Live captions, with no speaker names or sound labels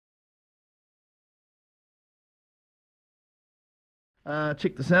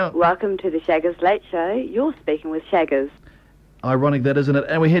Check this out. Welcome to the Shaggis Late Show. You're speaking with Shaggis. Ironic that, isn't it?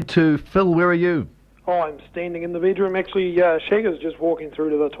 And we head to Phil. Where are you? Oh, I'm standing in the bedroom. Actually, Shaggis just walking through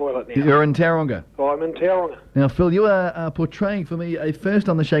to the toilet now. You're in Tauranga. Oh, I'm in Tauranga. Now, Phil, you are portraying for me a first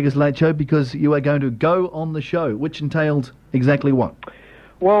on the Shaggis Late Show because you are going to go on the show, which entailed exactly what?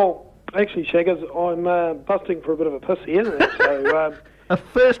 Well, actually, Shaggis, I'm busting for a bit of a piss here. So, a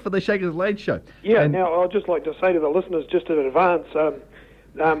first for the Shaggis Late Show. Yeah, and now, I'd just like to say to the listeners, just in advance,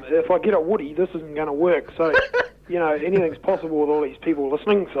 if I get a woody, this isn't going to work. So, you know, anything's possible with all these people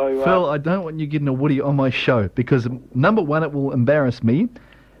listening. So, Phil, I don't want you getting a woody on my show because, number one, it will embarrass me,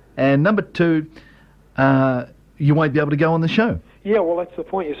 and number two, you won't be able to go on the show. Yeah, well, that's the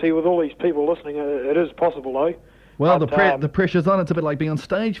point. You see, with all these people listening, it is possible, though. Well, but, the pressure's on. It's a bit like being on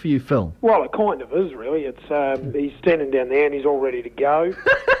stage for you, Phil. Well, it kind of is, really. It's he's standing down there and he's all ready to go.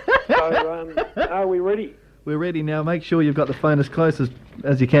 So, are we ready? We're ready now. Make sure you've got the phone as close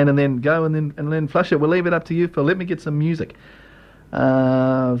as you can, and then go and then flush it. We'll leave it up to you, Phil. Let me get some music.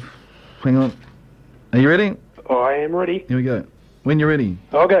 Hang on. Are you ready? I am ready. Here we go. When you're ready.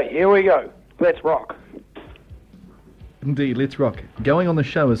 Okay, here we go. Let's rock. Indeed, let's rock. Going on the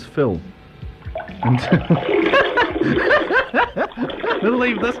show is Phil. We'll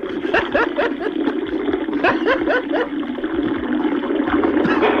leave this.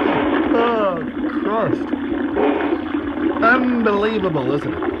 Oh, Christ. Unbelievable,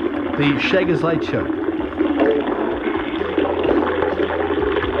 isn't it? The Shaggis Late Show.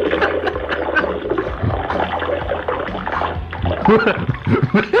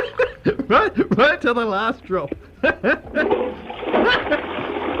 right to the last drop.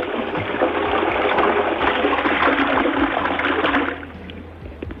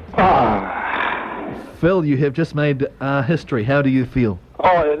 Phil, you have just made history. How do you feel?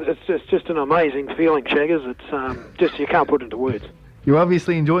 Oh, it's just an amazing feeling, Shaggers. It's just you can't put into words. You're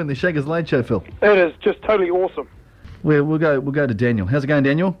obviously enjoying the Shaggis Late Show, Phil. It is just totally awesome. We'll go to Daniel. How's it going,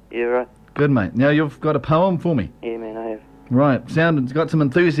 Daniel? Yeah, right. Good, mate. Now you've got a poem for me. Yeah, man, I have. Right. It's got some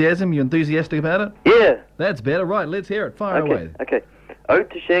enthusiasm. You enthusiastic about it? Yeah. That's better. Right. Let's hear it. Fire away. Okay. Ode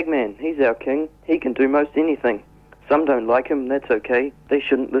to Shagman. He's our king. He can do most anything. Some don't like him. That's okay. They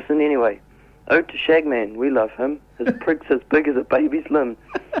shouldn't listen anyway. Ode to Shagman, we love him. His prick's as big as a baby's limb.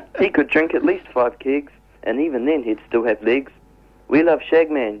 He could drink at least 5 kegs, and even then he'd still have legs. We love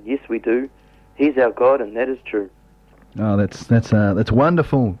Shagman, yes we do. He's our God, and that is true. Oh, that's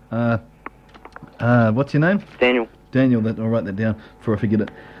wonderful. What's your name? Daniel. Daniel, I'll write that down before I forget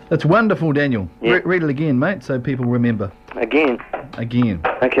it. That's wonderful, Daniel. Yeah. Read it again, mate, so people remember. Again.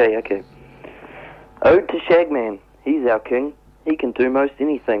 Okay. Ode to Shagman, he's our king. He can do most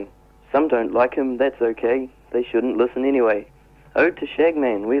anything. Some don't like him, that's okay. They shouldn't listen anyway. Ode to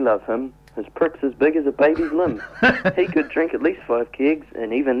Shagman, we love him. His prick's as big as a baby's limb. He could drink at least 5 kegs,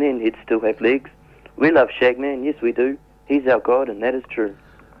 and even then he'd still have legs. We love Shagman, yes we do. He's our God, and that is true.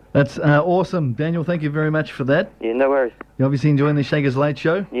 That's awesome. Daniel, thank you very much for that. Yeah, no worries. You obviously enjoying the Shaggis Late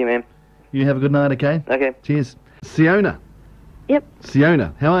Show? Yeah, man. You have a good night, okay? Okay. Cheers. Siona. Yep.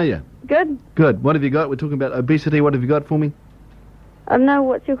 Siona, how are you? Good. Good. What have you got? We're talking about obesity. What have you got for me? No,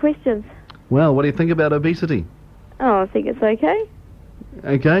 what's your questions? Well, what do you think about obesity? Oh, I think it's okay.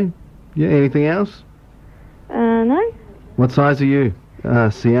 Okay. Yeah, anything else? No. What size are you,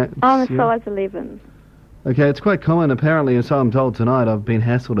 Siona? I'm a size 11. Okay, it's quite common, apparently, and so I'm told tonight. I've been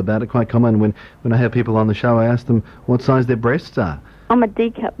hassled about it. Quite common when I have people on the show, I ask them what size their breasts are. I'm a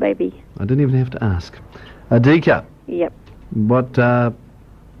D cup baby. I didn't even have to ask. A D cup? Yep. What D?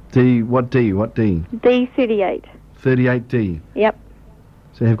 D38. 38D. Yep.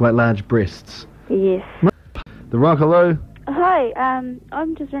 So you have quite large breasts. Yes. The Rock, hello? Hi,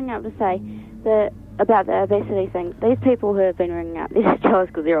 I'm just ringing up to say about the obesity thing. These people who have been ringing up, they're just jealous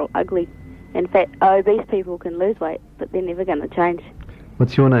because they're all ugly. In fact, obese people can lose weight, but they're never going to change.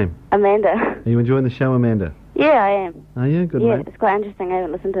 What's your name? Amanda. Are you enjoying the show, Amanda? Yeah, I am. Are you? Good, yeah, mate. It's quite interesting. I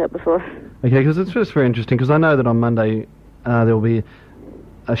haven't listened to it before. Okay, because it's just very interesting, because I know that on Monday there will be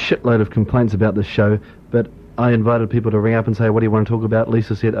a shitload of complaints about this show, but I invited people to ring up and say, what do you want to talk about?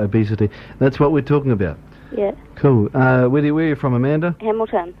 Lisa said obesity. That's what we're talking about. Yeah. Cool. Where are you from, Amanda?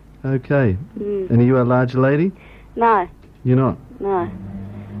 Hamilton. Okay. And are you a large lady? No. You're not? No.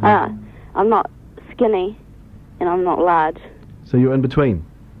 I'm not skinny, and I'm not large. So you're in between?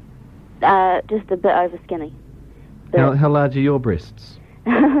 Just a bit over skinny. How large are your breasts?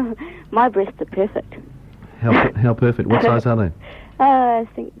 My breasts are perfect. How perfect? What size are they? I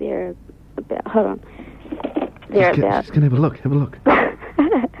think they're about... Hold on. They're about... Just gonna have a look. Have a look.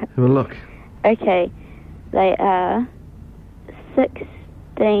 Have a look. Okay. They are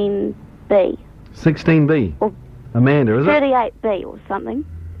 16B. 16B? Or Amanda, is it? 38B or something.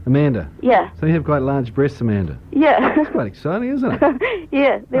 Amanda. Yeah. So you have quite large breasts, Amanda. Yeah. That's quite exciting, isn't it?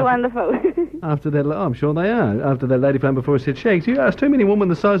 Yeah, they're wonderful. After that, I'm sure they are. After that lady phone before said, Shags, you asked too many women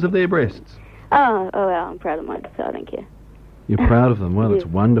the size of their breasts. Oh, well, I'm proud of mine, so I don't care. You're proud of them? Well, that's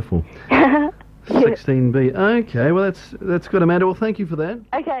wonderful. 16B. Okay, well, that's good, Amanda. Well, thank you for that.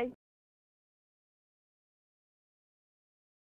 Okay.